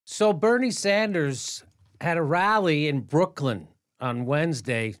So Bernie Sanders had a rally in Brooklyn on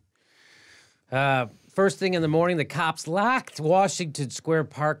Wednesday. First thing in the morning, the cops locked Washington Square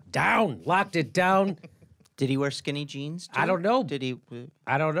Park down, locked it down. Did he wear skinny jeans, too? I don't know. Did he?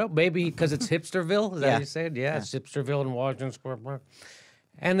 I don't know. Maybe because it's Hipsterville. Is that Yeah. what you said? Yeah, it's Hipsterville in Washington Square Park.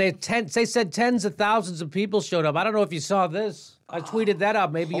 And they said tens of thousands of people showed up. I don't know if you saw this. I tweeted that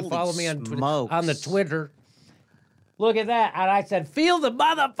out. Maybe you Holy follow me on the smokes. Twitter. Look at that. And I said, feel the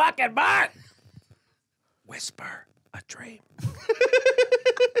motherfucking mark. Whisper a dream.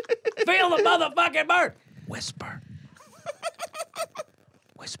 Feel the motherfucking mark. Whisper.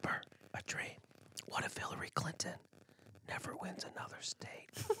 Whisper a dream. What if Hillary Clinton never wins another state?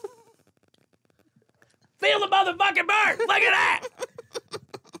 Feel the motherfucking mark. Look at that.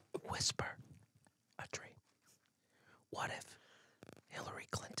 Whisper a dream. What if Hillary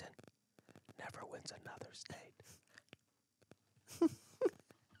Clinton never wins another state?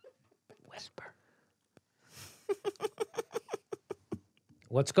 Whisper.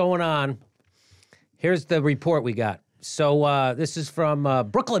 What's going on? Here's the report we got. So this is from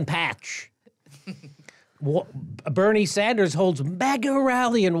Brooklyn Patch. Bernie Sanders holds mega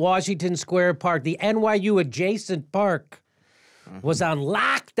rally in Washington Square Park. The NYU adjacent park was on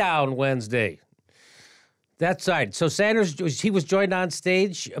lockdown Wednesday. That's right. So Sanders, he was joined on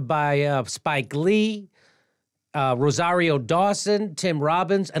stage by Spike Lee, Rosario Dawson, Tim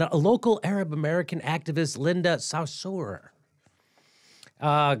Robbins, and a local Arab American activist, Linda Sarsour.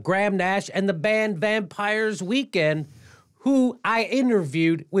 Graham Nash and the band Vampires Weekend, who I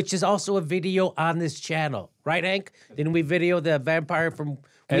interviewed, which is also a video on this channel. Right, Hank? Didn't we video the vampire from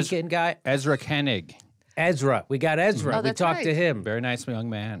Weekend guy? Ezra Koenig. Ezra. We got Ezra. Oh, we that's talked to right. him. Very nice young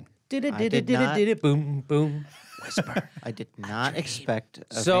man. Did it, I did it, did did it, not- did it, boom, boom. Whisper. I did not expect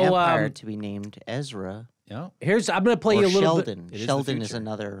a So, vampire to be named Ezra Yeah. I'm going to play or you a little bit. Sheldon. It is the Sheldon is future.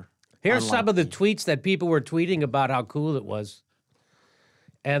 another. Here's some of the unlikely. tweets that people were tweeting about how cool it was.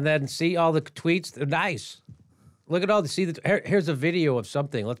 And then see all the tweets. They're nice. Look at all the, here's a video of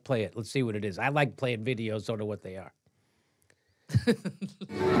something. Let's play it. Let's see what it is. I like playing videos, don't know what they are.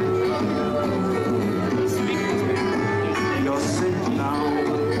 You're sick now.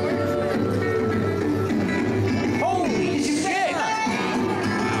 Holy shit!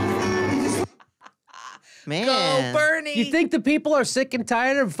 Man. Go, Bernie! You think the people are sick and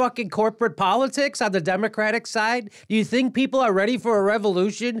tired of fucking corporate politics on the Democratic side? Do you think people are ready for a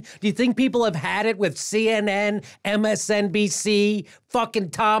revolution? Do you think people have had it with CNN, MSNBC, fucking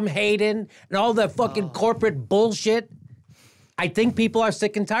Tom Hayden, and all the fucking corporate bullshit? I think people are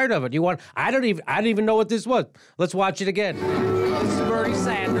sick and tired of it. I don't even know what this was. Let's watch it again. This is Bernie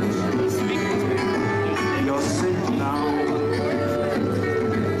Sanders. You're sick now.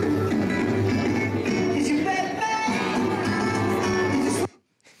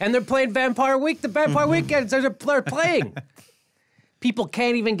 And they're playing Vampire Week. The Vampire Weekends they're playing. People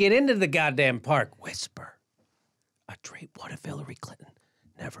can't even get into the goddamn park. Whisper a dream. What if Hillary Clinton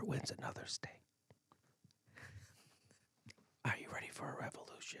never wins another state? Are you ready for a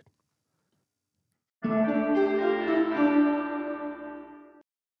revolution?